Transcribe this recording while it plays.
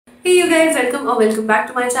Hey you guys, welcome back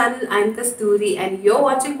to my channel. I'm Kasturi and you're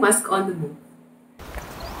watching Musk on the Move.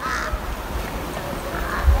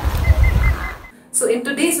 So in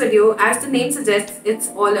today's video, as the name suggests, it's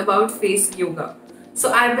all about face yoga.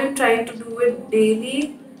 So I've been trying to do it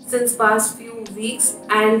daily since past few weeks,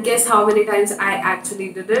 and guess how many times I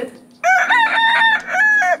actually did it?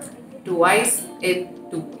 Twice in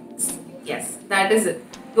 2 weeks. Yes, that is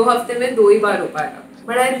it. 2 हफ्ते में 2 ही बार हो पाया.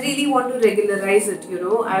 But I really want to regularize it,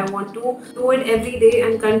 I want to do it every day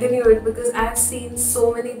and continue it because I've seen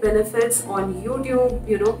so many benefits on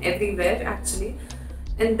YouTube, everywhere actually.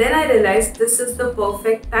 And then I realized this is the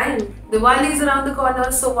perfect time. Diwali is around the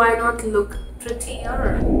corner, so why not look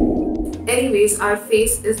prettier? Anyways, our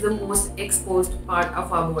face is the most exposed part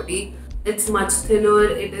of our body. It's much thinner,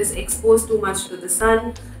 it is exposed too much to the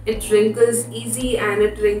sun, it wrinkles easy and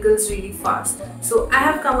it wrinkles really fast. So I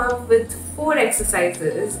have come up with 4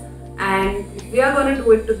 exercises and we are going to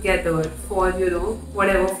do it together for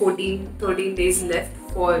whatever 13 days left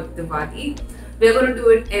for Diwali. We are going to do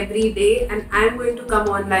it every day and I am going to come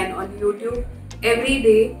online on YouTube every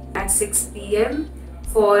day at 6 p.m.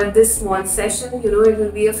 for this small session. It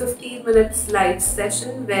will be a 15-minute slide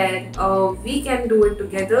session where we can do it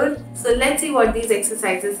together. So let's see what these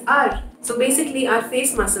exercises are. So basically our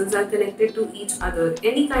face muscles are connected to each other.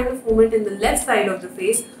 Any kind of movement in the left side of the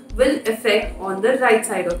face will affect on the right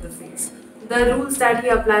side of the face. The rules that we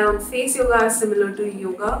apply on face yoga are similar to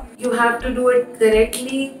yoga. You have to do it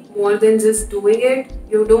correctly more than just doing it.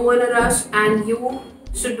 You don't want to rush and you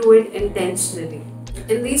should do it intentionally.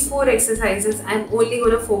 In these 4 exercises, I'm only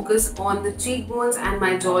going to focus on the cheekbones and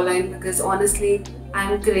my jawline because honestly,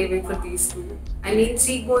 I'm craving for these 2. I mean,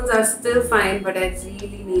 cheekbones are still fine, but I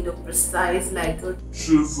really need a precise, like a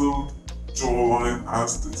chiseled jawline,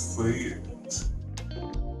 as they say it.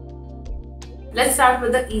 Let's start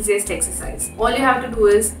with the easiest exercise. All you have to do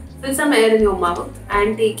is fill some air in your mouth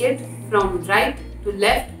and take it from right to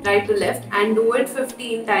left and do it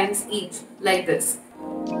 15 times each, like this.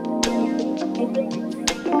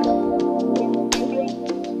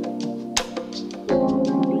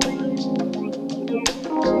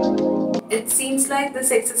 It seems like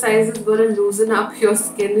this exercise is going to loosen up your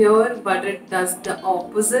skin here, but it does the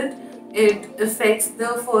opposite. It affects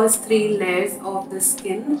the first 3 layers of the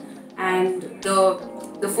skin and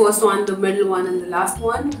the first one, the middle one and the last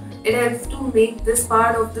one. It helps to make this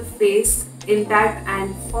part of the face intact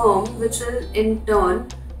and firm, which will in turn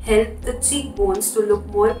help the cheekbones to look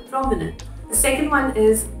more prominent. The second one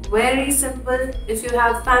is very simple. If you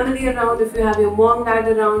have family around, if you have your mom, dad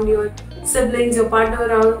around, your siblings, your partner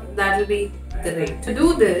around, that will be great. To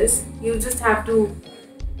do this, you just have to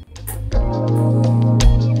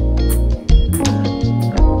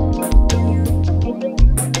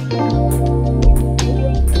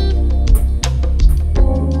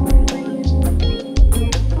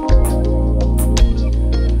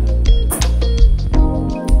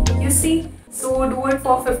do it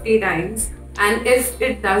for 50 times, and if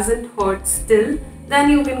it doesn't hurt still, then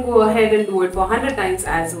you can go ahead and do it for 100 times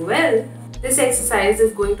as well. This exercise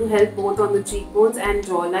is going to help both on the cheekbones and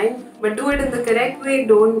jawline, but do it in the correct way.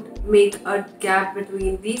 Don't make a gap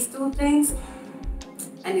between these 2 things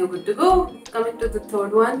and you're good to go. Coming to the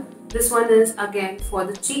third one, this one is again for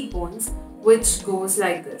the cheekbones, which goes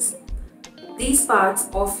like this. These parts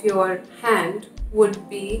of your hand would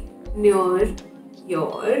be near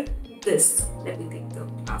your let me take the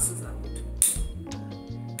glasses out.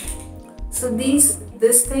 So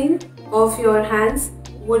this thing of your hands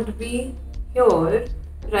would be here,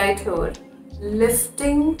 right here,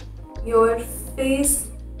 lifting your face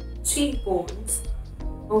cheekbones,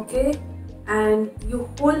 okay, and you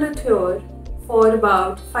hold it here for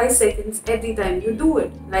about 5 seconds every time you do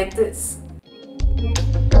it, like this.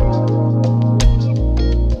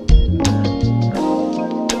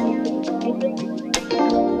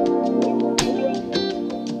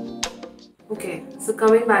 Okay, so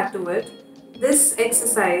coming back to it, this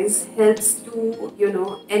exercise helps to,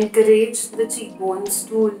 encourage the cheekbones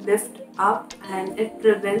to lift up and it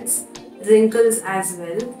prevents wrinkles as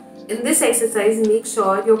well. In this exercise, make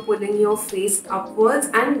sure you're pulling your face upwards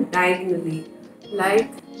and diagonally,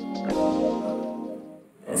 like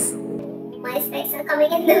this. My specs are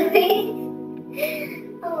coming in the way.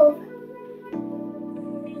 Oh.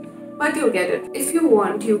 But you get it. If you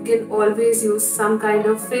want, you can always use some kind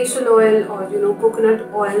of facial oil or coconut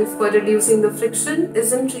oil for reducing the friction.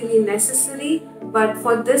 Isn't really necessary, but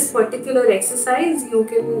for this particular exercise you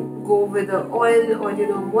can go with the oil or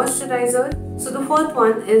moisturizer. So the fourth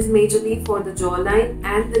one is majorly for the jawline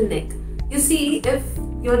and the neck. You see, if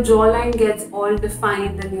your jawline gets all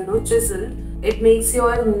defined and chiseled, it makes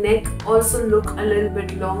your neck also look a little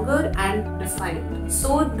bit longer and defined.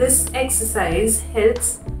 So this exercise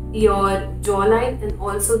helps your jawline and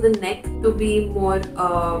also the neck to be more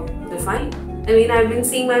defined. I mean, I've been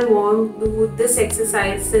seeing my mom do this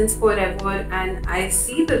exercise since forever and I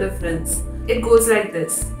see the difference. It goes like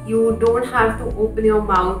this. You don't have to open your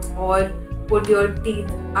mouth or put your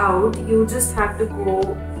teeth out. You just have to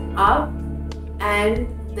go up and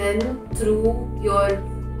then through your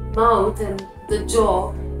mouth and the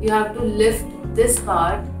jaw, you have to lift this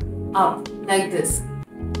part up like this.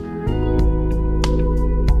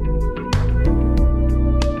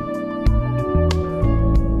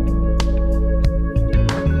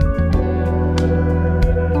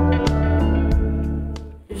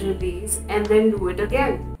 Release and then do it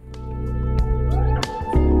again.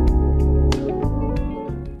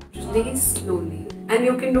 Release slowly, and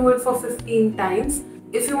you can do it for 15 times.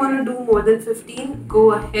 If you want to do more than 15,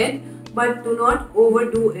 go ahead, but do not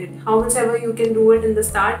overdo it. How much ever you can do it in the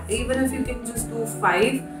start, even if you can just do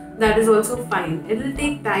 5, that is also fine. It will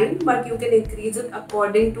take time, but you can increase it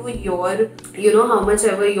according to your, how much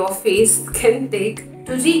ever your face can take.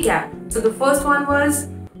 To recap, so the first one was,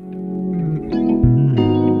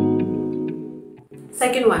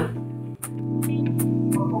 second one,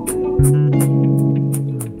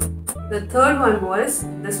 the third one was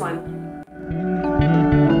this one,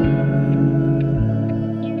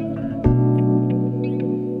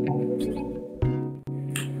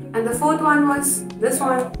 and the fourth one was this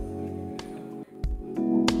one.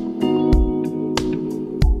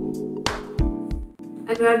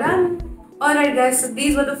 And we are done. Alright guys, so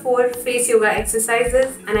these were the 4 face yoga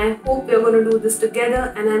exercises and I hope we are going to do this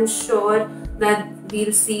together, and I'm sure that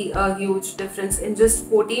we'll see a huge difference in just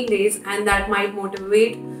 14 days, and that might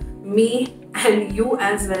motivate me and you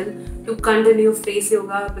as well to continue face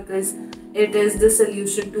yoga, because it is the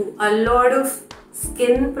solution to a lot of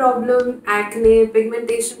skin problem, acne,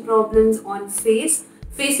 pigmentation problems on face.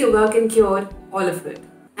 Face yoga can cure all of it.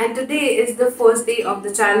 And today is the first day of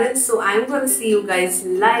the challenge, so I'm going to see you guys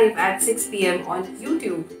live at 6 PM on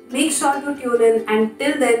YouTube. Make sure to tune in, and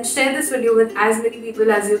till then share this video with as many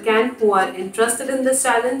people as you can who are interested in this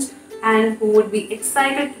challenge and who would be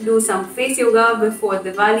excited to do some face yoga before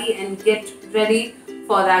Diwali and get ready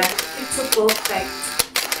for that picture perfect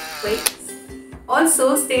face.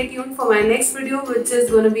 Also stay tuned for my next video, which is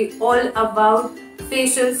going to be all about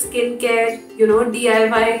facial skincare,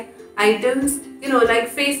 DIY items, like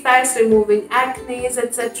face packs, removing acne,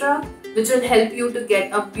 etc., which will help you to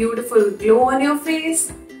get a beautiful glow on your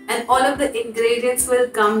face. And all of the ingredients will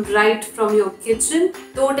come right from your kitchen,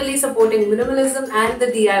 totally supporting minimalism and the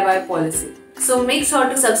DIY policy. So make sure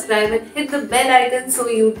to subscribe and hit the bell icon so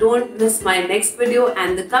you don't miss my next video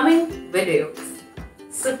and the coming videos.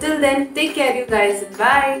 So till then, take care you guys,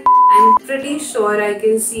 bye. I'm pretty sure I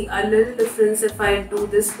can see a little difference if I do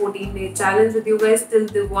this 14-day challenge with you guys till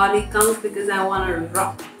Diwali comes, because I want to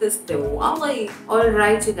rock this Diwali.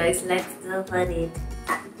 Alright you guys, let's go for it.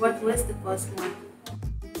 What was the first one?